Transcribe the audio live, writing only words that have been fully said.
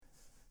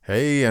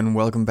Hey, and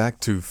welcome back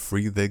to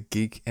Free the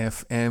Geek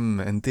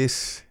FM, and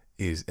this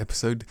is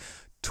episode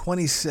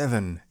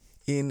 27.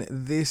 In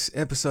this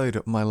episode,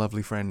 my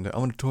lovely friend, I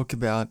want to talk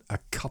about a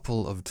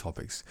couple of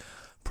topics.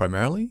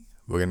 Primarily,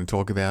 we're going to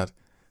talk about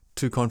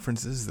two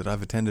conferences that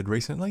I've attended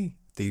recently.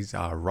 These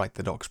are Write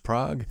the Docs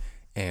Prague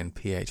and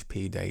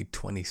PHP Day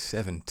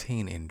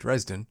 2017 in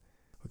Dresden.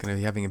 We're going to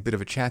be having a bit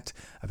of a chat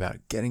about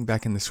getting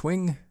back in the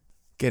swing,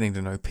 getting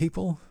to know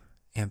people,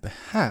 and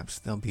perhaps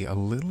there'll be a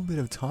little bit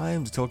of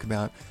time to talk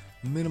about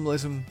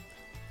minimalism,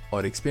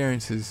 odd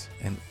experiences,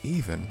 and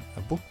even a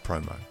book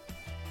promo.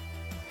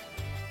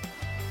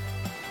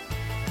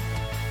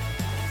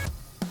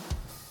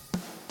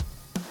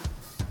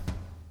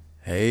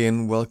 Hey,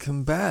 and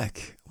welcome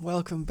back.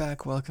 Welcome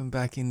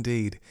back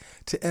indeed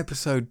to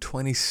episode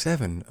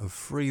 27 of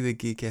Free the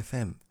Geek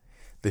FM,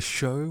 the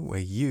show where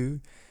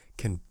you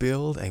can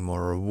build a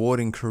more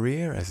rewarding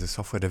career as a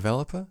software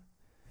developer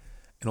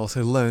and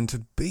also learn to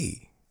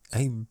be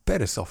a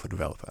better software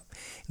developer.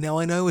 Now,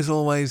 I know, as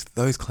always,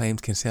 those claims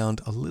can sound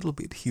a little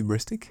bit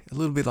hubristic, a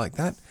little bit like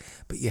that,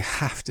 but you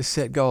have to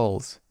set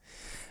goals.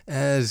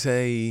 As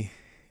I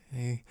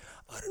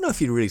don't know if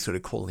you'd really sort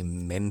of call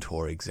him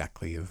mentor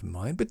exactly of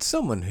mine, but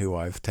someone who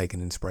I've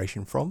taken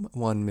inspiration from,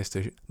 one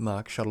Mr.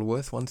 Mark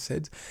Shuttleworth once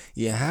said,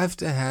 you have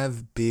to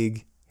have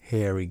big,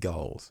 hairy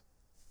goals.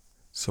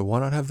 So why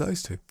not have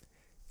those two?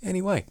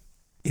 Anyway,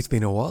 it's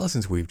been a while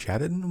since we've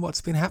chatted, and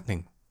what's been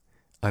happening?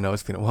 I know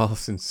it's been a while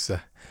since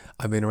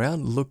I've been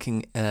around.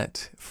 Looking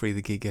at Free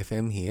the Geek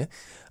FM here,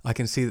 I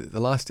can see that the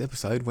last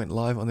episode went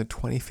live on the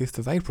 25th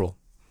of April.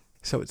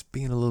 So it's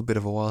been a little bit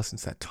of a while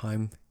since that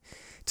time.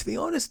 To be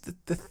honest,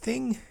 the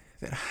thing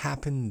that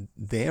happened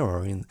there,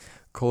 or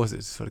caused it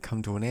to sort of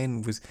come to an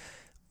end, was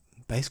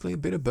basically a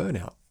bit of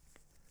burnout.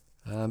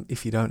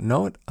 If you don't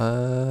know it,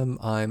 I'm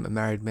a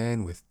married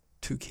man with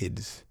 2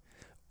 kids,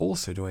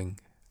 also doing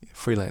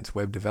freelance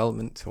web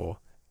development or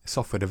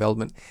software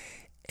development,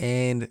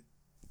 and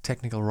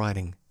technical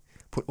writing.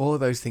 Put all of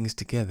those things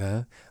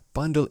together,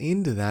 bundle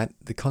into that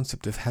the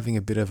concept of having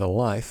a bit of a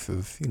life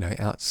of,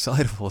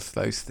 outside of all of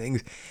those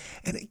things,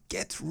 and it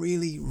gets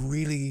really,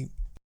 really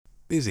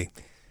busy.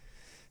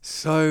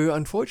 So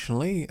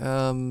unfortunately,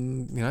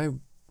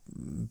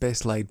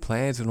 best laid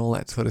plans and all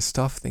that sort of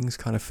stuff, things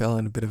kind of fell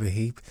in a bit of a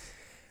heap,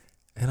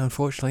 and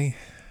unfortunately,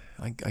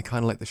 I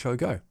kind of let the show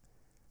go.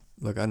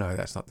 Look, I know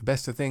that's not the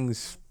best of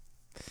things,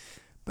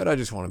 but I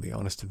just want to be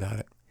honest about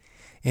it.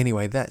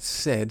 Anyway, that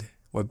said,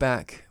 we're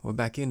back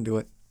into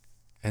it,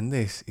 and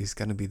this is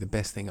going to be the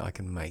best thing I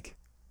can make.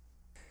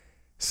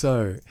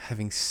 So,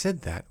 having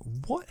said that,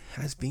 what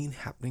has been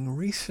happening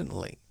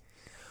recently?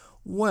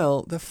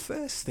 Well, the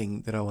first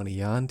thing that I want to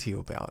yarn to you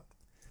about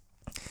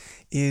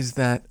is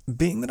that,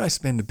 being that I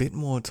spend a bit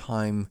more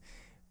time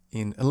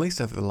at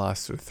least over the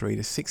last sort of 3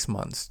 to 6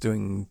 months,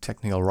 doing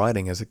technical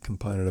writing as a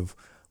component of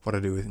what I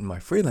do in my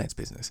freelance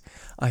business,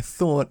 I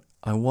thought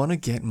I want to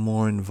get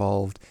more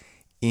involved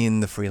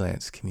in the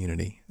freelance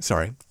community,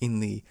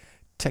 in the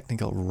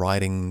technical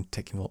writing,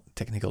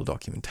 technical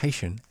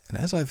documentation, and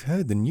as I've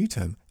heard, the new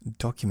term,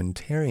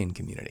 documentarian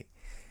community.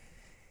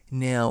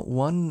 Now,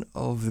 one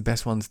of the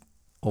best ones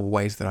or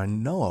ways that I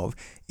know of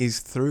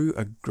is through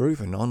a group,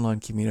 an online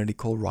community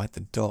called Write the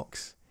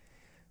Docs.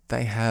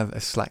 They have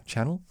a Slack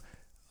channel.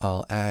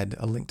 I'll add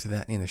a link to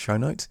that in the show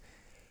notes.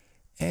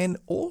 And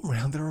all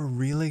around, they're a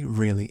really,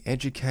 really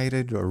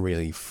educated, a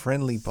really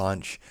friendly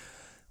bunch.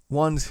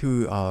 Ones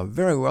who are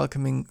very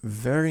welcoming,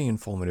 very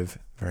informative,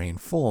 very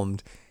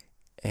informed,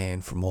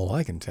 and from all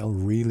I can tell,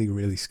 really,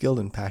 really skilled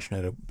and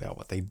passionate about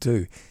what they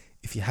do.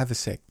 If you have a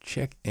sec,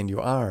 check, and you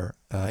are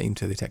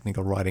into the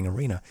technical writing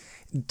arena,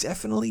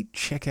 definitely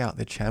check out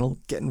the channel,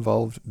 get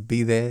involved,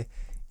 be there.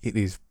 It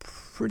is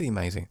pretty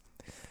amazing.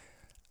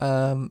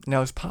 Now,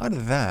 as part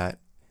of that,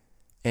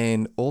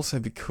 and also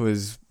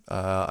because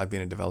I've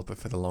been a developer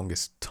for the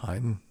longest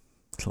time,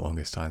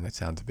 that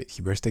sounds a bit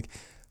hubristic,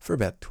 for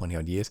about 20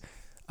 odd years,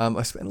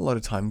 I spent a lot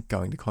of time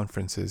going to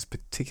conferences,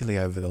 particularly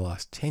over the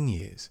last 10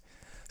 years.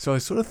 So I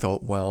sort of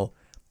thought, well,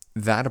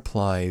 that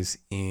applies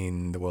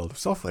in the world of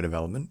software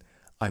development.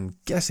 I'm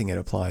guessing it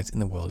applies in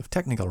the world of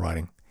technical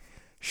writing.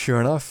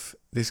 Sure enough,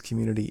 this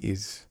community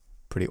is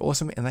pretty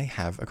awesome, and they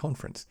have a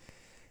conference.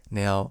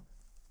 Now,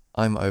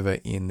 I'm over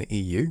in the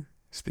EU,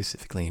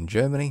 specifically in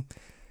Germany,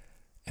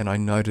 and I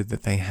noted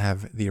that they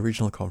have the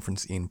original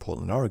conference in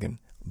Portland, Oregon,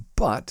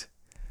 but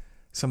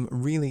some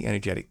really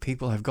energetic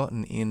people have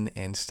gotten in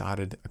and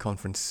started a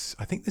conference.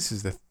 I think this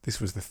was the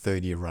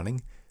 3rd year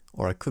running,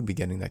 or I could be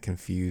getting that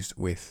confused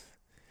with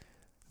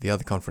the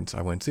other conference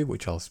I went to,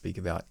 which I'll speak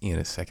about in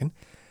a second.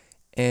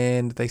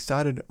 And they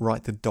started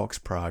Write the Docs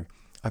Prague.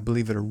 I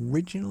believe it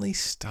originally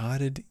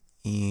started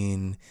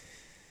in,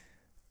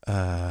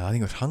 I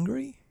think it was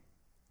Hungary,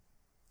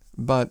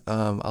 but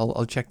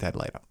I'll check that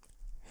later.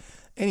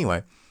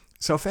 Anyway,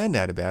 so I found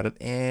out about it,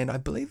 and I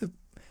believe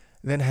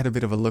then had a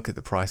bit of a look at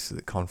the price of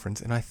the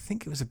conference, and I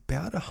think it was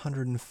about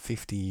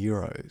 150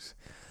 euros.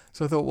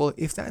 So I thought, well,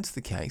 if that's the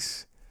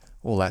case,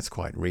 well, that's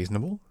quite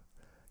reasonable.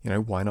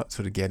 Why not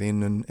sort of get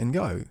in and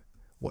go?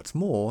 What's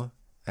more,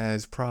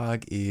 as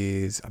Prague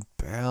is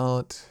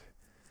about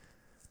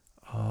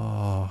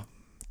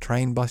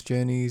train bus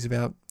journeys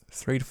about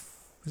 3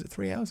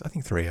 hours? I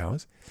think 3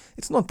 hours.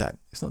 It's not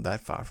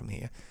that far from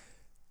here.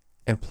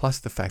 And plus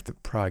the fact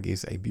that Prague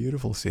is a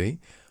beautiful city,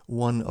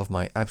 one of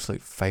my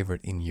absolute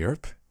favorite in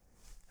Europe.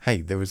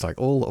 Hey, there was like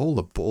all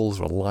the balls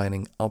were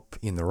lining up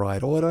in the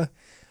right order.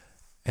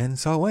 And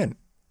so I went.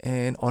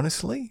 And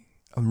honestly,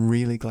 I'm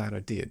really glad I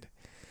did.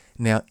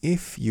 Now,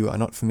 if you are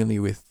not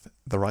familiar with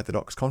the Write the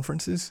Docs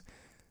conferences,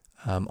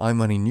 I'm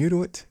only new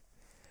to it.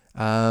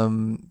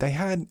 They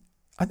have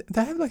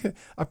like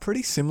a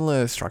pretty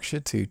similar structure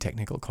to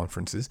technical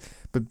conferences,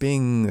 but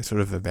being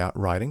sort of about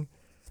writing,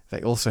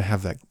 they also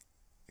have that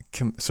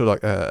sort of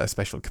like a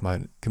special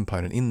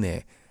component in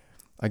there,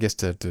 I guess,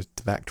 to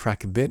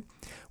backtrack a bit.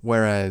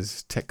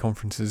 Whereas tech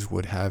conferences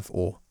would have,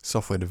 or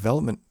software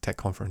development tech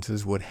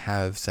conferences would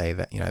have, say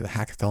that, the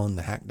hackathon,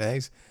 the hack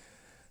days.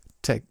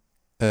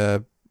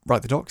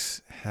 Write the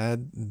Docs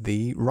had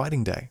the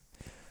writing day.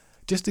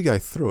 Just to go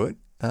through it,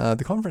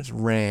 the conference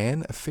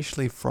ran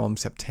officially from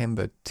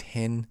September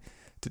 10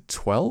 to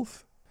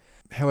 12.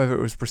 However,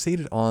 it was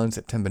preceded on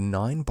September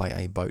 9 by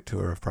a boat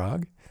tour of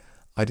Prague.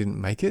 I didn't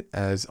make it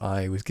as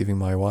I was giving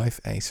my wife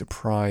a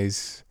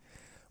surprise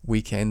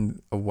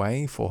weekend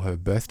away for her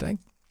birthday.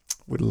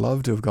 Would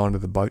love to have gone to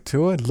the boat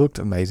tour. It looked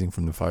amazing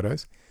from the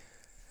photos.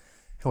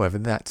 However,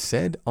 that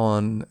said,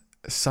 on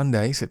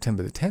Sunday,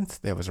 September the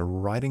 10th, there was a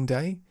writing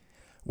day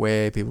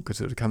where people could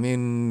sort of come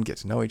in, get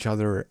to know each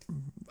other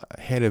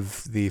ahead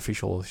of the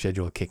official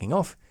schedule kicking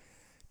off,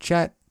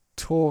 chat,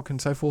 talk,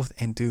 and so forth,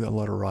 and do a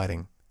lot of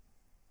writing.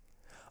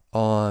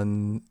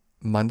 On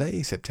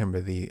Monday,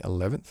 September the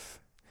 11th,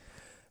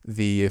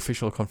 the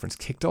official conference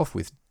kicked off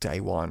with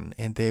day one,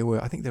 and there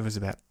was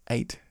about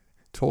 8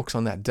 talks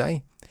on that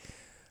day.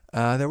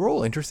 They were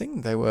all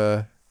interesting.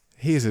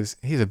 Here's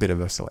a bit of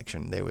a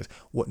selection. There was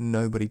What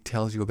Nobody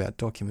Tells You About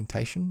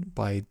Documentation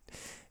by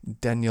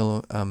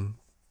Daniel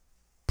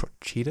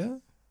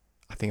Procida.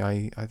 I think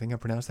I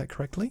pronounced that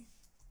correctly.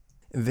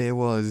 There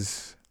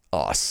was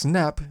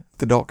Snap,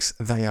 The Docs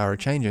They Are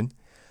A-Changin'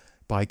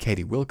 by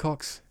Kate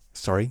Wilcox.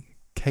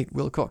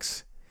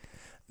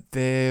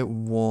 There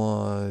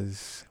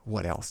was,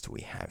 what else do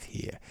we have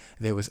here?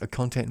 There was A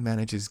Content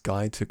Manager's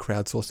Guide to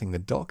Crowdsourcing the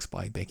Docs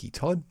by Becky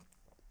Todd.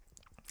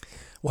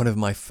 One of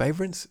my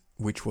favorites,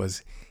 which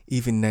was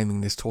Even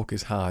Naming This Talk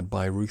Is Hard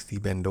by Ruthie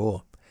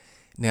Bendor.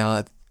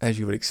 Now, as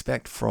you would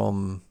expect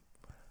from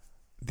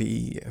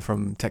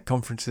tech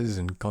conferences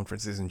and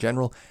conferences in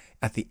general,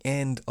 at the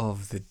end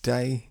of the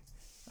day,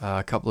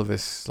 a couple of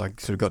us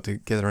sort of got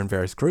together in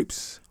various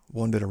groups,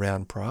 wandered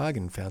around Prague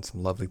and found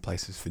some lovely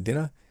places for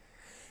dinner.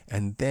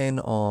 And then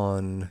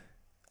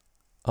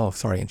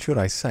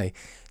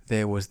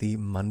there was the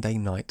Monday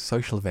night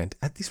social event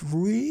at this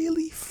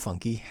really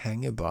funky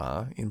hangar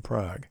bar in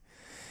Prague.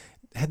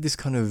 It had this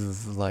kind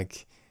of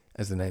like,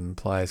 as the name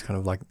implies, kind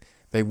of like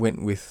they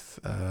went with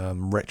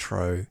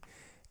retro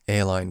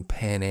airline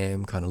Pan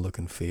Am kind of look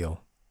and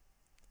feel.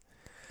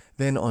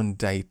 Then on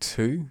day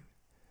 2,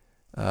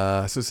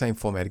 so the same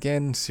format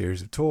again,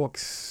 series of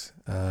talks,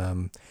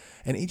 and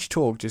each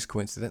talk just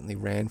coincidentally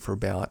ran for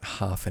about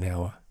half an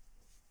hour.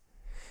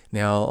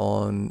 Now,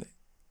 on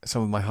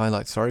some of my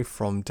highlights,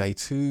 from day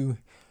 2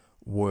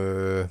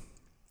 were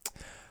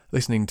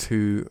listening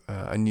to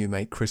a new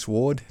mate, Chris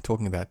Ward,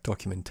 talking about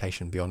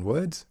documentation beyond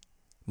words.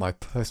 My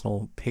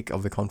personal pick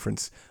of the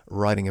conference,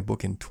 Writing a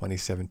Book in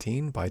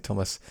 2017 by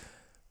Thomas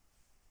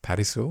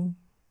Padisul.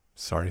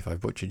 Sorry if I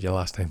butchered your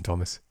last name,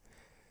 Thomas.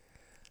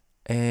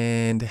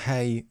 And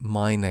Hey,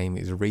 My Name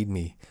is Read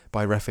Me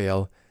by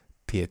Raphael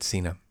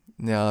Pietzina.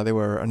 Now, there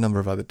were a number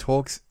of other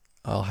talks.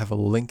 I'll have a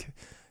link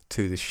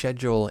to the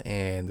schedule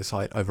and the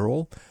site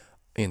overall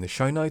in the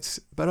show notes.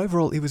 But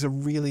overall, it was a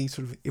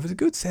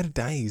good set of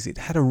days. It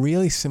had a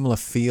really similar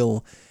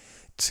feel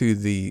to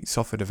the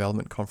software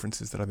development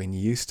conferences that I've been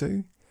used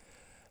to.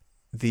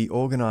 The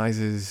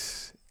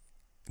organizers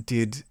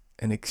did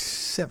an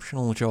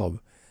exceptional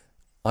job,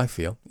 I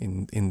feel,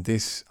 in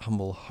this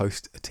humble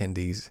host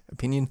attendee's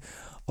opinion,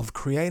 of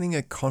creating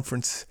a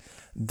conference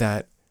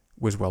that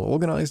was well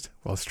organized,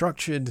 well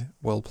structured,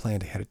 well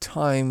planned ahead of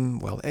time,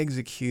 well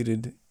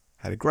executed,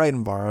 had a great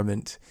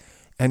environment,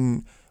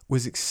 and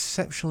was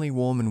exceptionally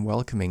warm and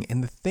welcoming.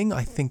 And the thing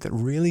I think that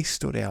really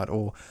stood out,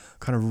 or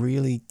kind of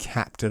really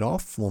capped it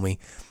off for me,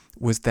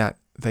 was that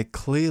they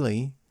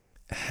clearly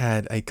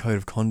had a code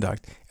of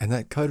conduct, and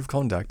that code of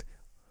conduct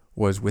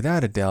was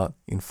without a doubt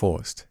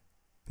enforced.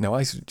 Now,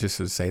 I just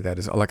sort of say that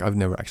as, like, I've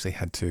never actually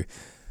had to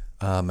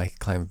make a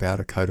claim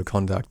about a code of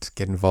conduct,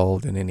 get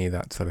involved in any of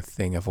that sort of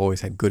thing. I've always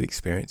had good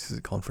experiences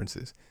at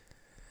conferences.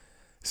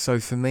 So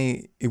for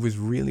me, it was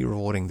really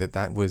rewarding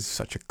that was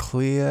such a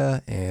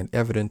clear and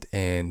evident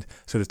and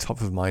sort of top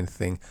of mind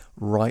thing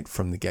right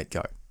from the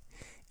get-go.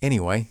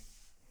 Anyway,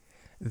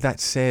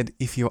 that said,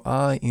 if you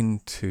are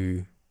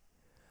into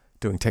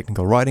doing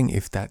technical writing,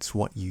 if that's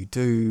what you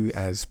do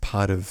as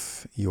part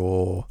of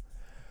your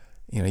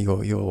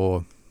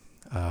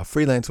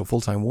freelance or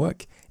full-time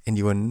work, and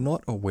you are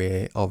not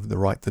aware of the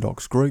Write the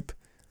Docs group,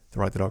 the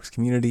Write the Docs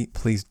community,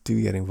 please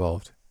do get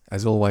involved.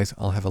 As always,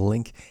 I'll have a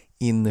link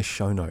in the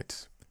show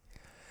notes.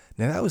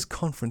 Now that was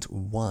Conference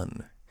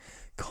 1.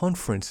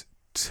 Conference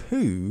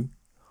 2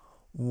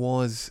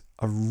 was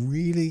a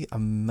really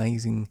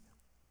amazing...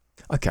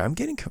 Okay, I'm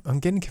getting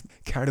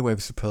carried away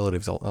with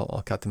superlatives.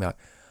 I'll cut them out.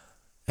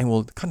 And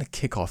we'll kind of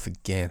kick off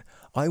again.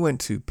 I went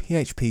to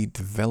PHP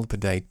Developer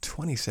Day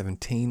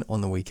 2017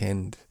 on the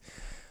weekend,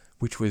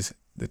 which was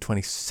the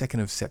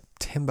 22nd of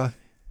September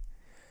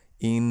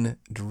in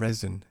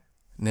Dresden.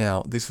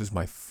 Now, this was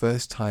my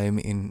first time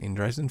in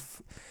Dresden.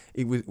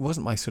 It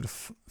wasn't my sort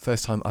of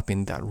first time up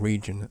in that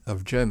region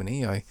of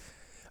Germany. I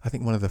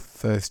think one of the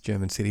first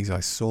German cities I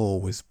saw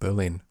was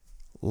Berlin.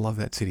 Love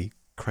that city.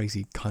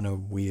 Crazy, kind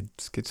of weird,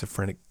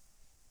 schizophrenic,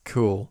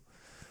 cool.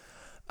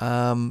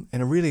 And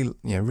a really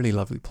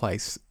lovely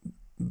place.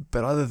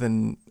 But other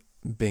than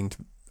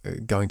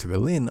going to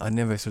Berlin, I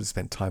never sort of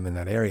spent time in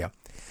that area.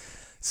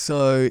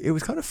 So it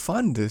was kind of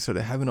fun to sort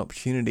of have an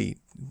opportunity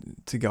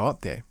to go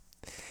up there.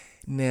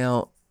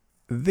 Now,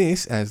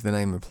 this, as the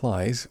name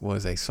implies,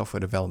 was a software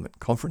development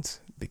conference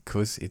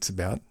because it's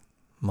about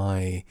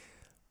my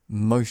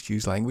most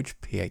used language,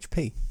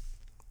 PHP.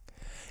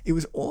 It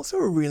was also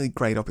a really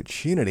great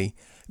opportunity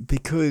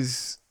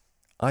because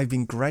I've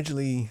been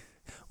gradually...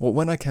 Well,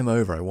 when I came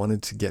over, I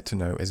wanted to get to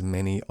know as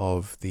many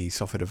of the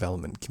software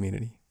development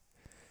community,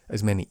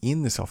 as many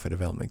in the software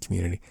development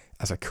community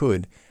as I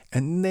could.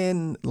 And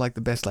then, like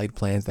the best laid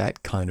plans,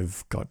 that kind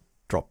of got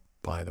dropped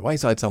by the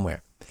wayside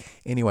somewhere.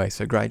 Anyway,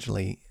 so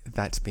gradually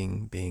that's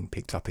being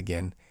picked up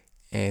again.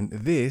 And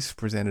this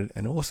presented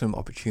an awesome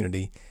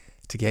opportunity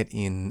to get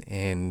in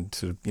and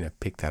sort of,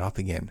 pick that up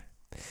again.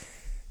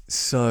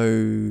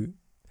 So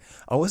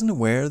I wasn't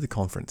aware of the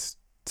conference.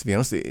 To be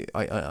honest,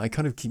 I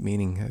kind of keep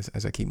meaning,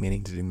 as I keep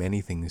meaning to do many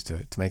things,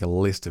 to make a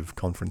list of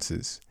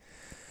conferences.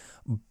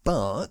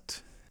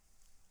 But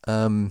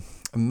a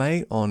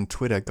mate on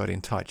Twitter got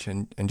in touch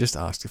and just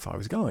asked if I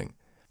was going.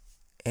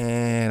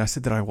 And I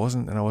said that I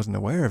wasn't, and I wasn't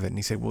aware of it. And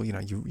he said, well,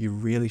 you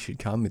really should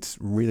come. It's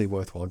really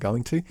worthwhile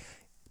going to.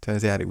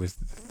 Turns out it was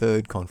the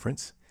third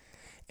conference.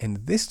 And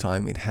this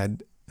time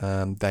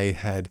they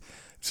had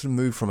sort of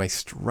moved from a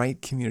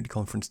straight community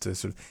conference to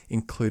sort of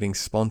including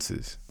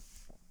sponsors.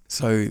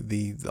 So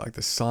the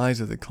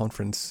size of the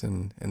conference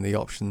and the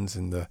options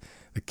and the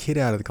kit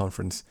out of the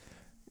conference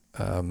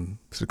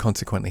sort of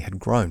consequently had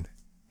grown.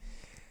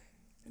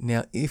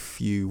 Now, if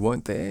you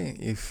weren't there,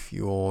 if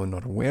you're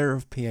not aware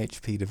of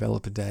PHP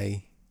Developer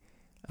Day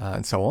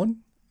and so on,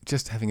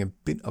 just having a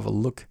bit of a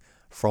look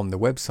from the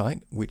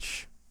website,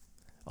 which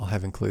I'll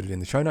have included in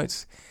the show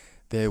notes,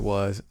 there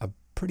was a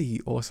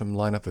pretty awesome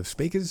lineup of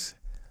speakers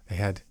they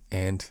had.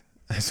 And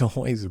as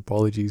always,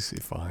 apologies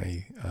if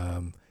I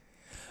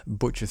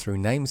butcher through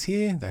names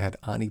here. They had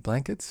Arnie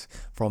Blankets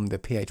from the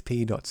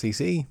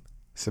PHP.cc,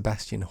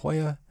 Sebastian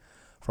Hoyer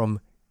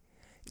from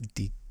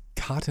Die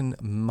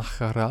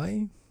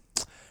Kartenmacherei,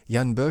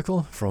 Jan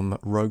Berkel from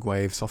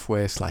Roguewave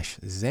Software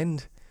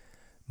 /Zend,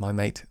 my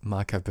mate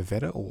Marco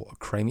Bavetta, or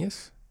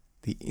Cramius,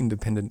 the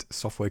independent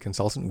software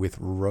consultant with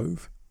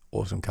Rove,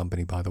 awesome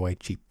company by the way,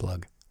 cheap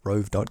plug,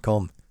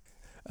 rove.com,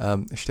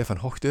 Stefan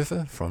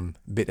Hochdörfer from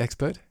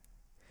BitExpert,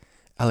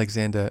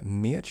 Alexander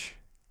Mierch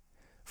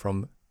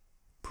from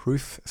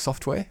Proof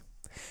Software,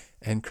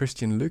 and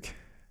Christian Luke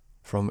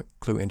from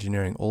Clue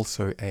Engineering,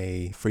 also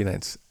a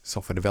freelance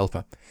software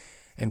developer.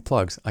 And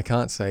plugs, I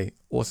can't say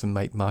awesome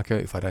mate Marco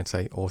if I don't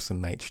say awesome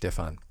mate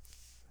Stefan.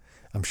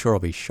 I'm sure I'll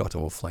be shot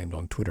or flamed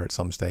on Twitter at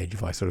some stage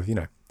if I sort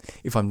of,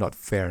 if I'm not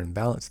fair and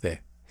balanced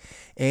there.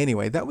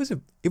 Anyway, it was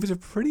a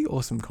pretty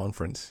awesome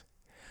conference.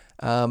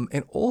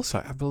 And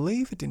also, I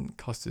believe it didn't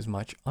cost as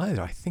much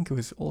either. I think it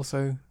was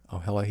also,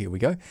 here we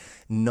go,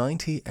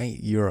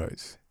 98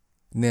 euros.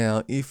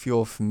 Now, if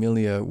you're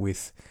familiar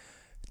with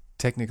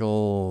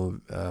technical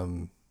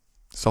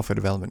software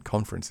development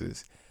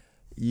conferences,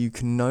 you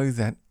can know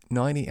that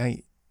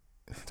 98,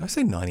 did I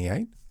say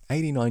 98?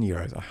 89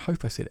 euros. I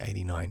hope I said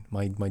 89.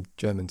 My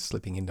German's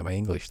slipping into my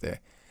English there.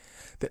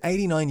 That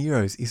 89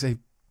 euros is a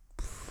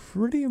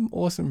pretty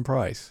awesome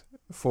price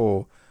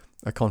for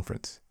a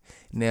conference.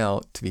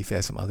 Now, to be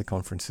fair, some other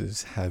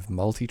conferences have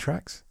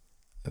multi-tracks.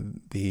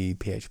 The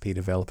PHP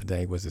Developer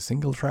Day was a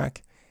single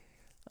track.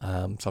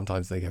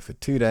 Sometimes they go for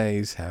 2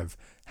 days, have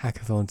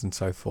hackathons and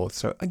so forth.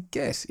 So I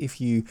guess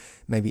if you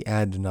maybe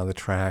add another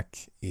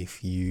track,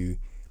 if you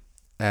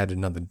add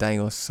another day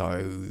or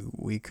so,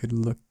 we could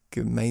look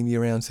at maybe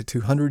around, say,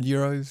 200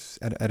 euros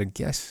at a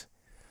guess.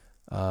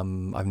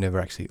 I've never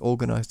actually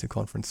organized a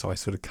conference, so I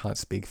sort of can't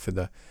speak for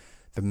the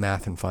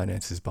math and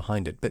finances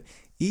behind it. But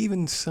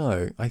even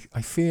so, I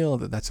feel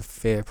that that's a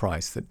fair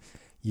price, that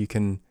you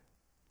can,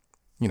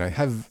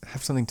 have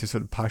something to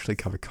sort of partially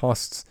cover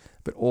costs,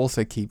 but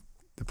also keep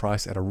the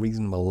price at a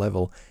reasonable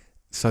level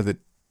so that,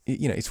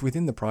 it's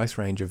within the price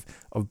range of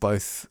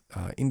both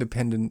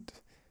independent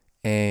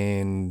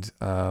and,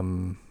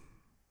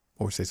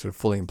 or say sort of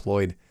fully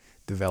employed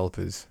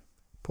developers.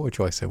 Poor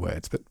choice of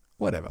words, but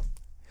whatever.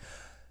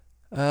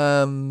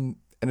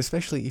 And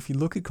especially if you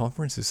look at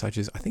conferences such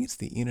as, I think it's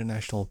the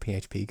International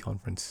PHP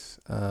Conference,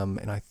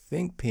 and I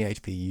think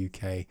PHP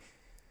UK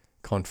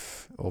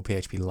Conf or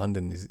PHP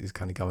London is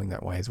kind of going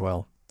that way as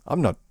well.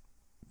 I'm not,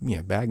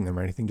 bagging them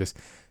or anything, just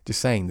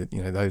saying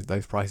that,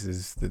 those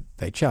prices that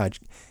they charge,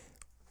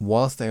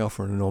 whilst they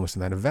offer an enormous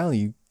amount of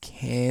value,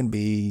 can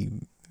be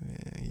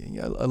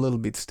a little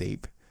bit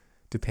steep,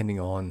 depending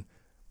on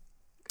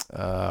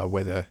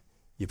whether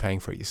you're paying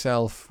for it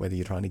yourself, whether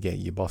you're trying to get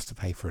your boss to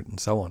pay for it,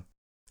 and so on.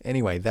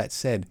 Anyway, that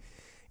said,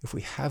 if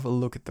we have a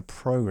look at the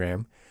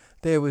program,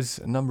 there was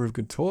a number of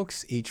good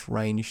talks, each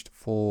ranged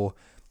for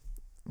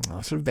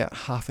sort of about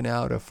half an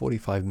hour to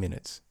 45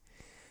 minutes.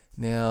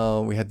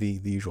 Now, we had the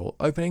usual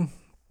opening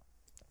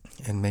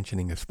and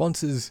mentioning of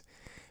sponsors.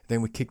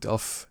 Then we kicked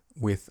off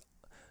with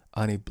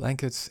Arne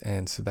Blankets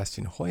and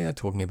Sebastian Hoyer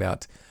talking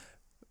about,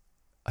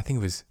 I think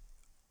it was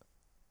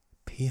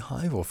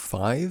pHive or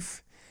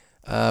Five,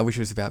 which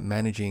was about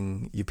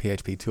managing your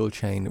PHP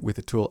toolchain with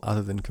a tool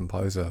other than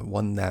Composer,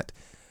 one that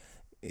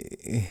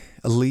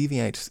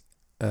alleviates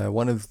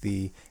one of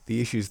the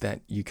issues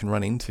that you can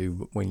run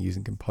into when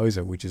using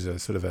Composer, which is a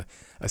sort of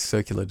a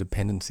circular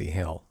dependency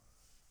hell.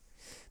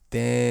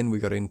 Then we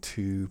got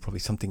into probably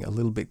something a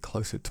little bit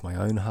closer to my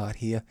own heart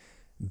here,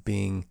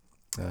 being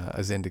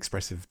a Zend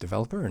Expressive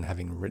developer and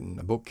having written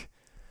a book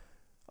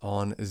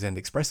on Zend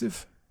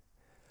Expressive.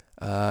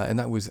 And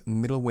that was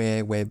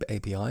Middleware Web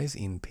APIs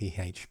in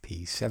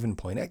PHP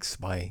 7.x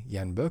by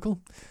Jan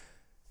Berkel.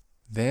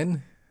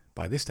 Then,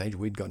 by this stage,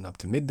 we'd gotten up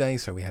to midday,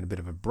 so we had a bit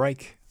of a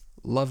break.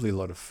 Lovely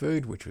lot of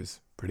food, which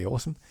was pretty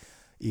awesome.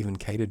 Even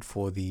catered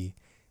for the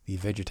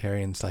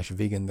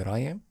vegetarian/vegan that I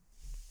am.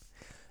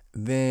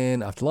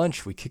 Then, after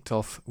lunch, we kicked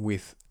off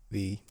with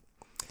the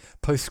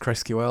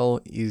PostgreSQL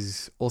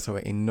is also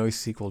a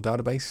NoSQL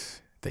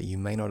database that you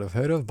may not have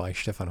heard of by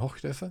Stefan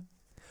Hochdörfer.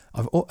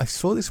 I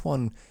saw this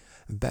one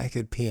back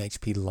at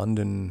PHP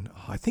London,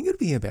 I think it'd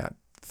be about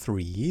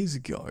 3 years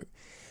ago.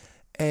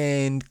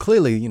 And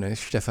clearly,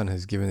 Stefan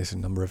has given this a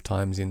number of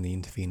times in the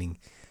intervening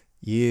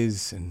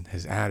years and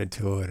has added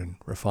to it and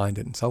refined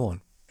it and so on.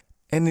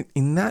 And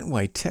in that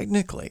way,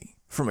 technically,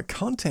 from a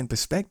content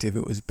perspective,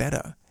 it was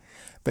better.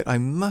 But I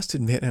must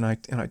admit, and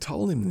I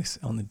told him this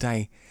on the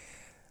day,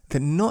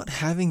 that not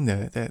having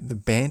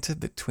the banter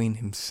between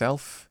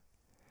himself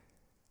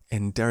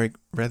and Derek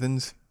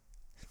Rethens,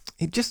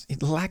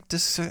 it lacked a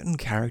certain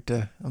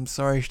character. I'm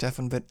sorry,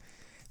 Stefan, but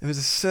there was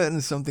a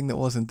certain something that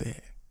wasn't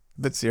there.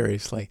 But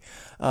seriously,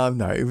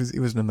 no, it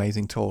was an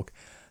amazing talk.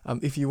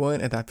 If you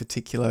weren't at that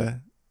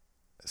particular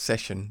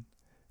session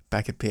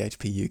back at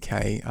PHP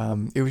UK,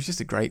 it was just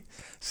a great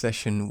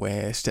session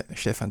where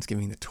Stefan's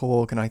giving the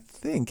talk, and I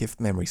think, if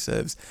memory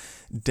serves,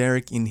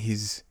 Derek, in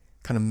his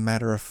kind of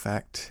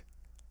matter-of-fact,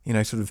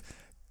 sort of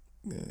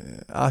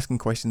asking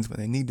questions when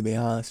they need to be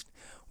asked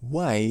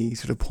way,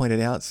 sort of pointed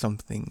out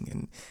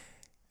something,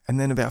 and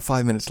then about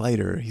 5 minutes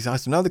later, he's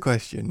asked another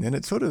question, and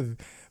it sort of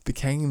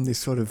became this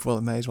sort of, well,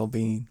 it may as well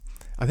be,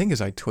 I think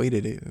as I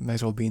tweeted, it may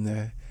as well be in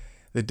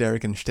the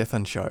Derek and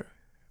Stefan show.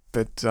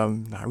 But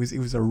no, it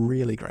was a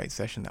really great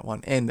session, that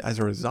one. And as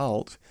a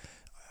result,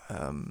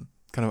 I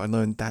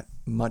learned that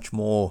much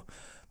more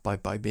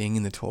by being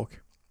in the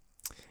talk.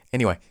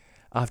 Anyway,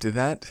 after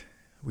that,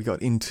 we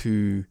got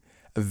into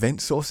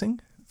event sourcing,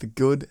 the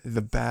good,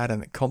 the bad,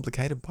 and the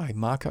complicated by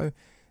Marco.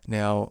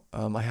 Now,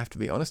 I have to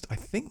be honest, I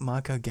think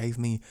Marco gave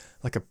me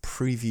like a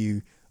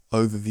preview,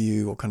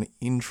 overview, or kind of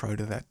intro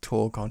to that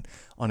talk on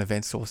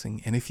event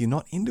sourcing. And if you're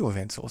not into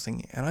event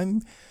sourcing, and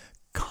I'm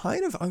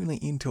kind of only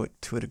into it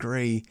to a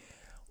degree,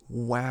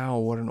 wow,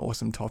 what an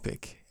awesome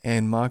topic.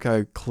 And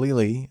Marco,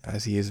 clearly,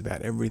 as he is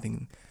about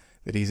everything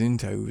that he's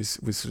into, was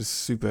sort of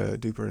super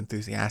duper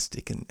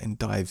enthusiastic and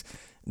dives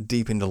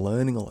deep into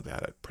learning all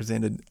about it.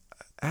 Presented an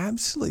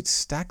absolute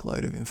stack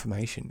load of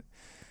information.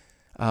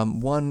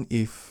 One,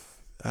 if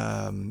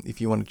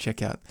you want to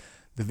check out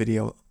the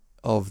video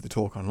of the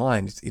talk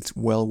online, it's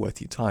well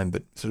worth your time,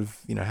 but sort of,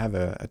 have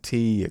a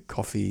tea, a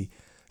coffee,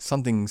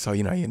 something so,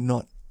 you're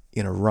not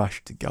in a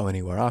rush to go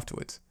anywhere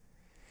afterwards.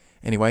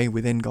 Anyway,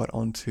 we then got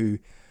on to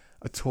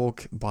a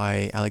talk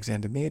by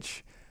Alexander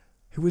Mirch,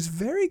 who was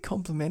very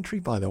complimentary,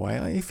 by the way.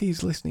 If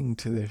he's listening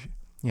to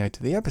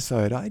the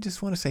episode, I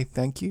just want to say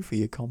thank you for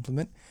your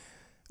compliment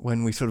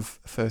when we sort of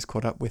first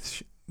caught up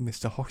with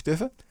Mr.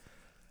 Hochdörfer,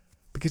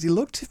 because he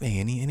looked at me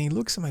and he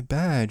looks at my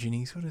badge and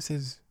he sort of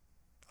says,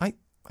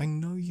 I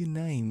know your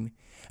name.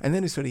 And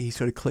then he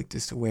sort of clicked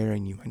as to where I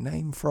knew my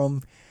name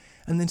from,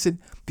 and then said,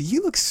 but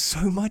you look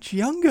so much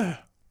younger.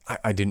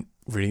 I didn't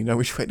really know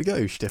which way to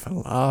go.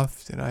 Stefan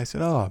laughed, and I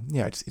said, "Oh,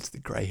 yeah, it's the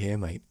grey hair,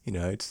 mate.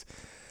 It's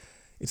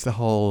the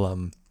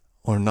whole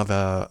or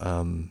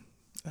another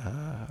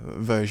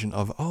version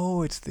of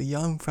it's the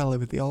young fella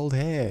with the old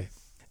hair."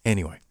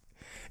 Anyway,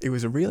 it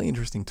was a really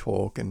interesting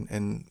talk,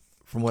 and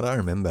from what I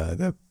remember,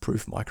 the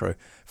Proof Micro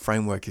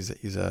framework is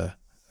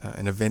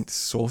an event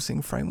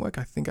sourcing framework.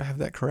 I think I have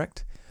that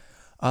correct.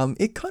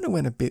 It kind of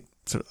went a bit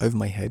sort of over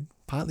my head,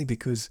 partly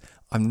because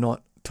I'm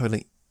not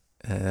totally.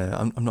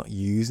 I'm not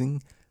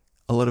using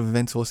a lot of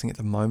event sourcing at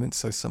the moment,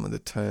 so some of the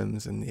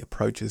terms and the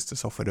approaches to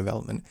software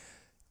development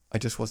I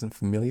just wasn't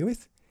familiar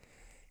with.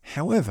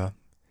 However,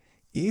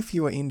 if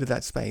you are into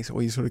that space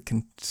or you're sort of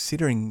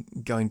considering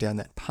going down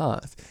that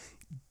path,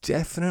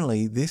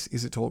 definitely this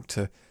is a talk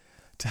to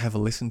have a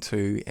listen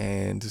to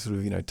and to sort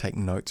of, take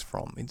notes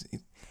from. It's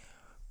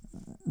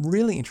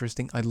really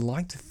interesting. I'd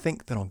like to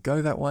think that I'll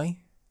go that way,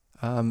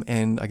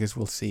 and I guess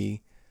we'll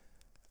see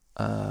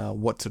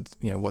what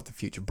the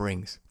future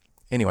brings.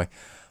 Anyway,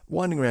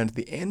 winding around to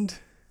the end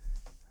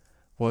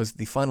was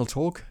the final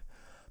talk,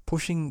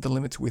 Pushing the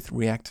Limits with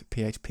React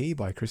PHP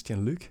by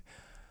Christian Luc.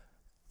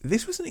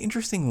 This was an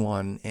interesting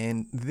one,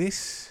 and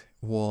this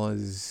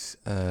was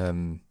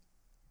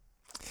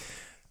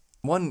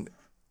one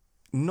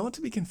not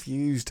to be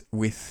confused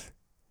with,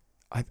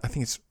 I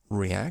think it's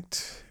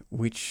React,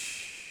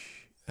 which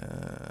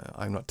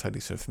I'm not totally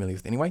sort of familiar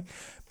with anyway,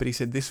 but he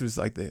said this was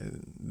like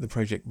the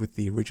project with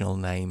the original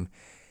name,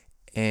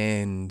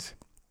 and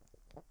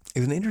it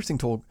was an interesting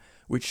talk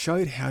which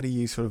showed how to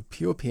use sort of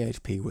pure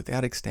PHP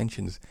without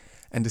extensions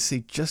and to see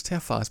just how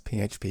fast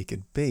PHP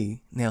could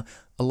be. Now,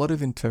 a lot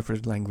of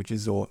interpreted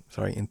languages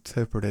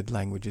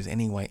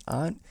anyway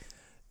aren't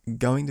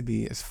going to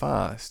be as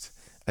fast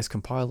as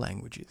compiled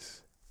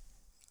languages.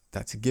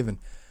 That's a given.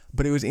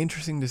 But it was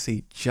interesting to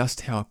see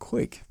just how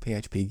quick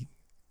PHP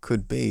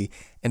could be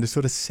and to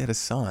sort of set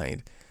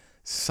aside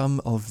some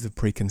of the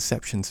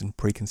preconceptions and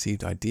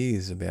preconceived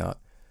ideas about,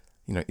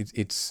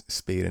 its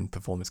speed and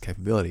performance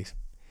capabilities.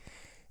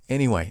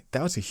 Anyway,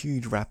 that was a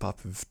huge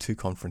wrap-up of two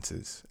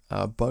conferences.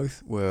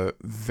 Both were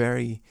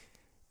very,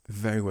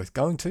 very worth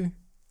going to,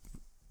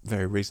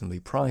 very reasonably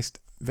priced,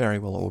 very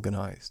well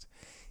organized.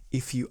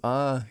 If you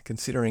are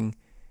considering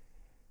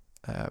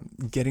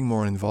getting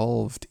more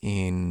involved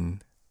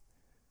in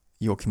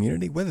your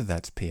community, whether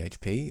that's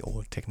PHP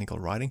or technical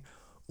writing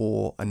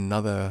or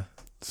another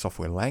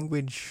software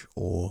language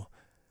or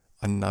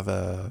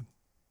another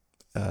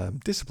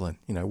discipline,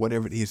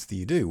 whatever it is that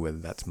you do, whether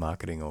that's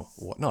marketing or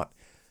whatnot.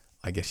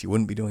 I guess you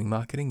wouldn't be doing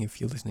marketing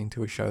if you're listening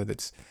to a show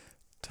that's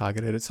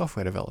targeted at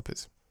software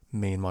developers.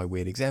 Me and my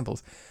weird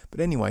examples. But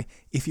anyway,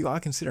 if you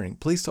are considering,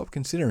 please stop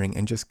considering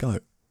and just go.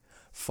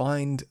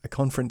 Find a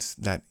conference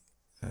that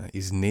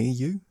is near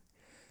you,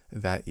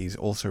 that is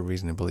also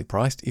reasonably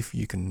priced, if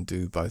you can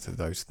do both of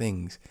those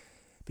things.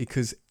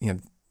 Because,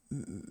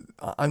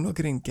 I'm not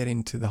going to get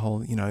into the whole,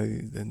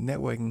 the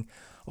networking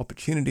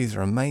opportunities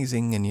are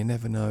amazing and you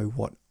never know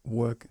what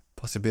work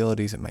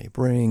possibilities it may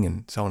bring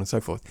and so on and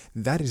so forth.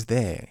 That is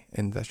there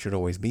and that should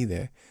always be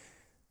there.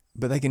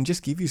 But they can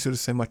just give you sort of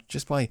so much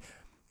just by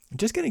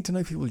just getting to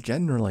know people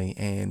generally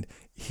and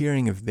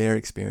hearing of their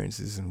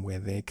experiences and where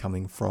they're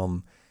coming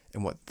from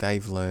and what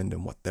they've learned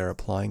and what they're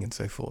applying and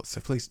so forth.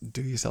 So please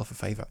do yourself a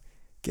favor.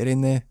 Get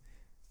in there,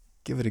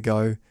 give it a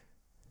go,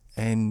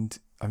 and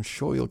I'm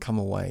sure you'll come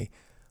away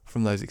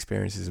from those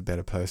experiences a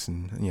better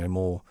person,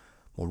 more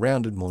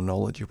rounded, more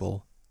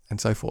knowledgeable,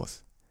 and so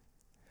forth.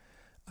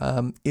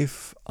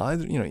 If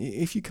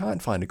you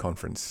can't find a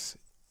conference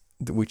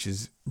which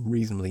is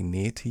reasonably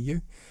near to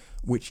you,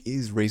 which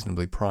is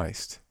reasonably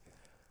priced,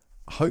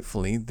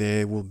 hopefully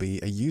there will be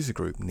a user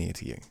group near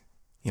to you.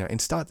 And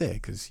start there,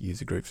 because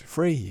user groups are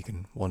free. You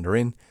can wander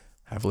in,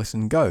 have a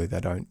listen, go.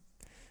 They don't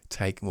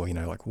take,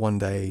 like 1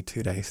 day,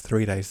 2 days,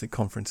 3 days that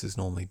conferences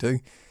normally do,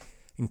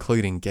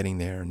 including getting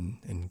there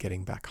and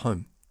getting back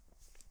home.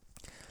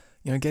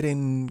 Get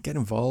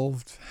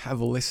involved, have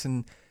a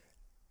listen.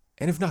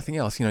 And if nothing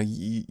else,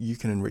 you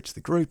can enrich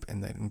the group,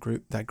 and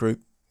that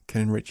group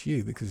can enrich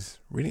you, because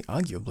really,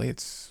 arguably,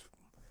 it's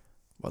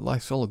what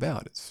life's all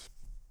about. It's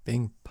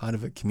being part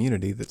of a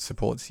community that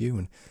supports you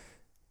and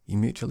you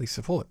mutually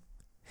support.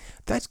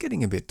 That's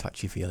getting a bit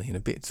touchy-feely and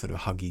a bit sort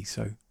of huggy,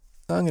 so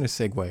I'm going to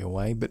segue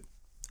away, but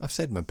I've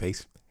said my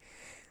piece.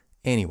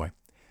 Anyway,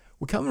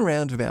 we're coming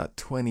around to about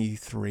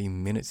 23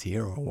 minutes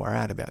here, or we're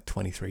at about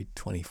 23,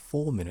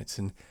 24 minutes,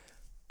 and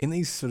in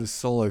these sort of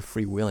solo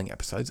freewheeling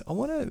episodes, I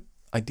want to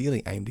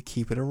ideally aim to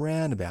keep it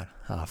around about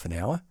half an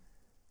hour.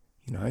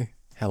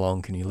 How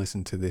long can you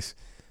listen to this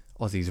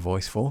Aussie's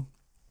voice for?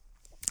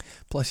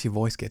 Plus your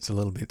voice gets a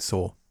little bit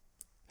sore.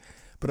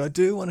 But I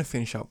do want to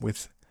finish up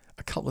with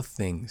a couple of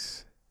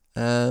things.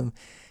 And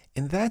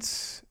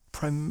that's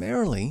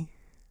primarily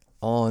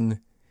on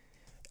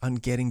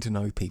getting to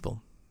know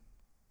people.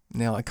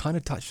 Now, I kind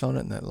of touched on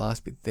it in that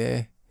last bit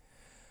there.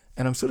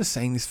 And I'm sort of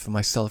saying this for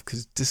myself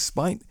because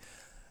despite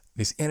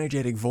this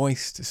energetic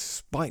voice,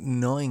 despite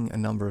knowing a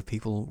number of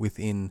people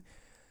within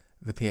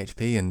the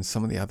PHP and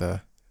some of the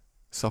other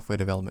software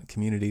development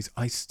communities,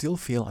 I still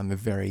feel I'm a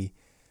very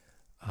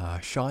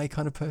shy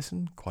kind of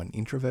person, quite an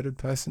introverted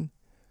person.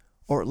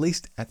 Or at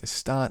least at the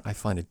start, I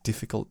find it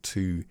difficult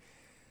to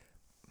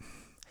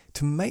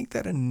make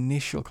that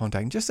initial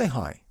contact and just say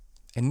hi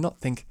and not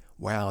think,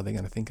 wow, they're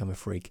going to think I'm a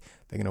freak.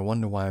 They're going to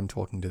wonder why I'm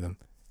talking to them.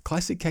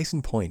 Classic case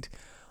in point.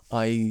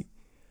 I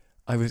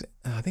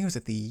think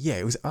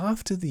it was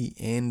after the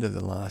end of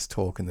the last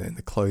talk and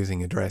the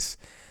closing address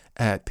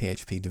at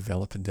PHP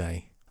Developer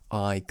Day.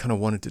 I kind of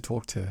wanted to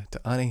talk to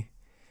Annie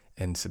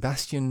and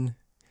Sebastian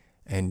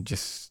and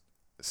just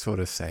sort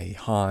of say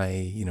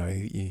hi,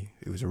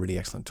 it was a really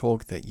excellent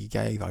talk that you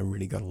gave. I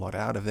really got a lot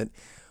out of it.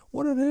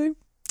 What did I do?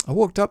 I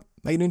walked up,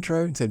 made an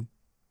intro and said,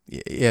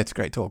 yeah, it's a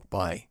great talk.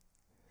 Bye.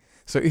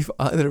 So if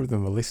either of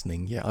them were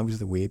listening, yeah, I was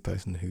the weird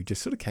person who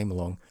just sort of came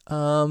along,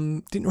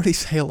 didn't really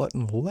say a lot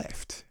and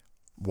left.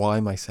 Why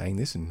am I saying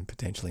this and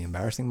potentially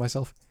embarrassing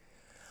myself?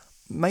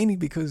 Mainly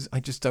because I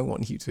just don't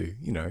want you to,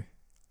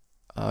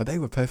 they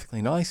were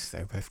perfectly nice. They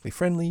were perfectly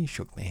friendly,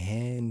 shook my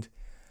hand.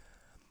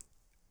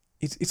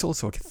 It's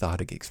also a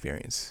cathartic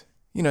experience.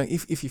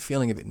 If you're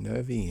feeling a bit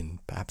nervy,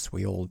 and perhaps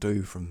we all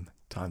do from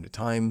time to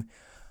time,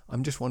 I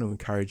just want to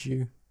encourage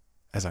you,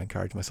 as I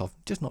encourage myself,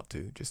 just not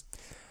to. Just,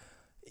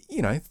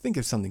 think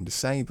of something to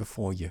say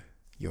before you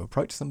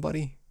approach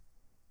somebody,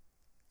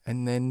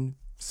 and then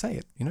say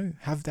it,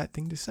 have that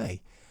thing to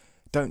say.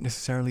 Don't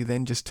necessarily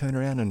then just turn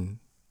around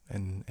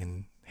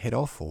and head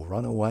off or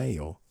run away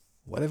or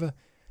whatever.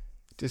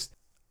 Just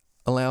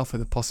allow for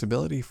the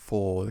possibility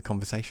for the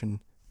conversation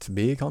to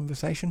be a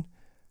conversation,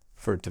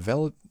 for it to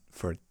develop,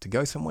 for it to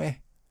go somewhere.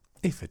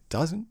 If it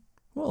doesn't,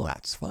 well,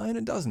 that's fine,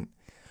 it doesn't.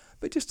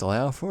 But just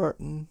allow for it,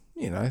 and,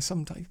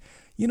 sometimes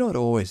you're not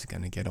always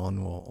going to get on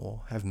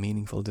or have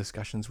meaningful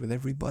discussions with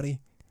everybody.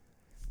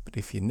 But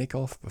if you nick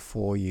off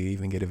before you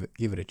even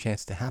give it a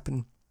chance to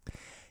happen,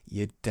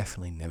 you're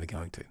definitely never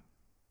going to.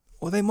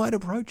 Or they might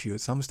approach you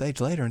at some stage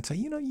later and say,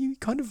 you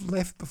kind of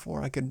left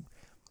before I could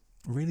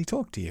really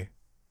talk to you.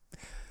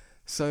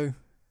 So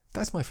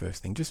that's my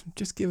first thing.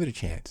 Just give it a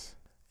chance.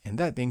 And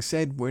that being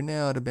said, we're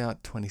now at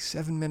about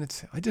 27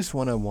 minutes. I just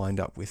want to wind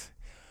up with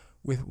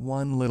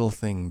one little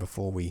thing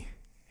before we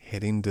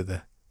head into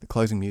the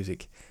closing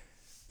music,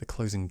 the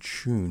closing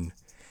tune.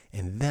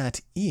 And that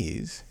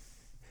is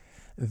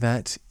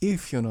that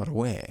if you're not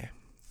aware,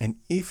 and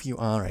if you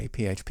are a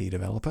PHP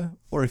developer,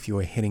 or if you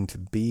are heading to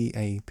be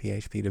a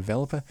PHP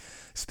developer,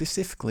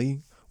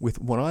 specifically with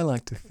what I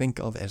like to think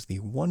of as the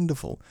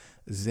wonderful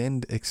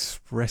Zend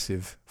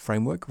Expressive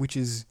framework, which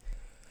is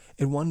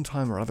at one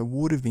time or other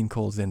would have been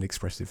called Zend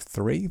Expressive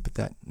 3, but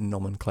that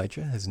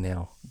nomenclature has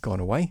now gone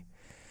away.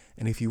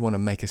 And if you want to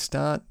make a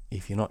start,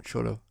 if you're not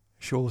sure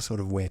sort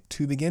of where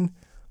to begin,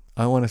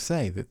 I want to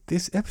say that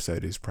this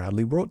episode is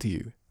proudly brought to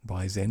you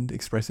by Zend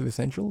Expressive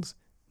Essentials,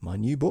 my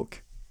new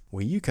book,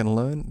 where you can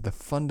learn the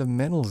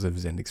fundamentals of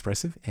Zend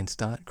Expressive and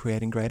start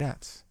creating great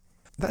apps.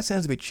 That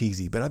sounds a bit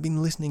cheesy, but I've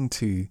been listening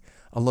to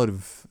a lot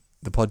of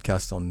the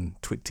podcasts on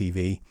Twit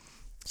TV,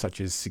 such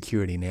as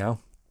Security Now,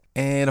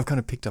 and I've kind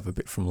of picked up a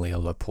bit from Leo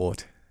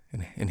Laporte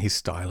and his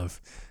style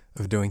of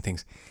doing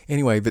things.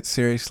 Anyway, but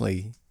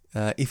seriously,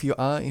 if you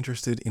are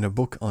interested in a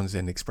book on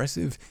Zend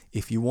Expressive,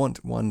 if you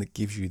want one that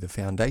gives you the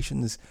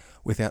foundations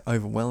without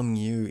overwhelming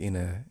you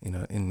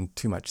in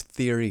too much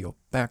theory or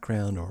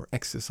background or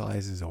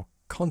exercises or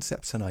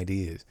concepts and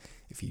ideas,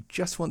 if you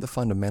just want the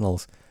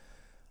fundamentals,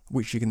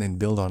 which you can then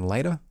build on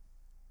later,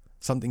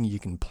 something you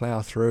can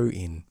plow through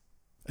in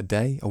a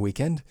day, a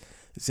weekend,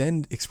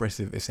 Zend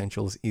Expressive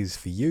Essentials is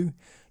for you.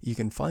 You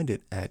can find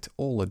it at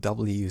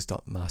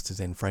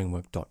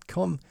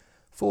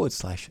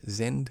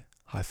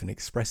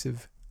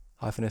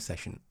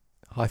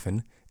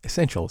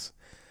allthews.masterzenframework.com/Zend-Expressive-Essentials.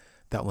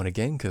 That one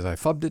again, because I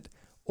fubbed it,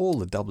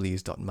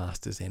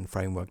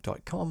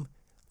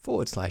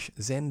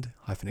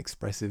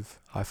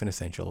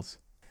 allthews.masterzenframework.com/Zend-Expressive-Essentials.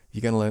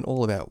 You're going to learn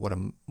all about what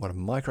a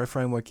micro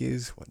framework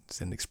is, what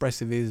Zend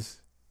Expressive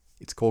is,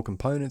 its core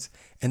components,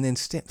 and then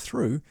step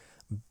through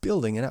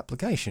building an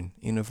application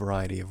in a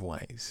variety of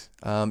ways.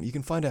 You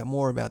can find out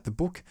more about the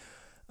book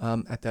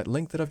at that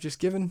link that I've just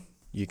given.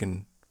 You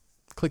can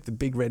click the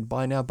big red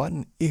Buy Now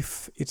button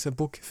if it's a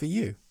book for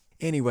you.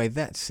 Anyway,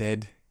 that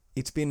said,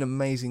 it's been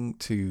amazing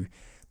to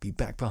be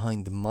back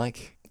behind the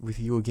mic with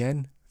you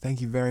again.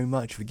 Thank you very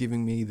much for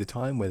giving me the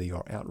time, whether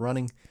you're out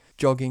running,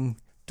 jogging,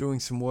 doing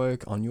some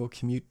work on your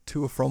commute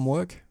to or from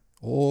work,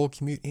 or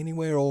commute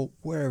anywhere or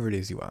wherever it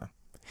is you are.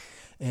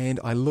 And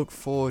I look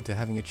forward to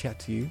having a chat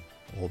to you,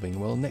 all being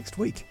well, next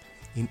week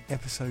in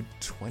episode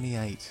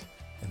 28.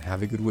 And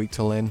have a good week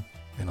till then,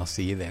 and I'll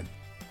see you then.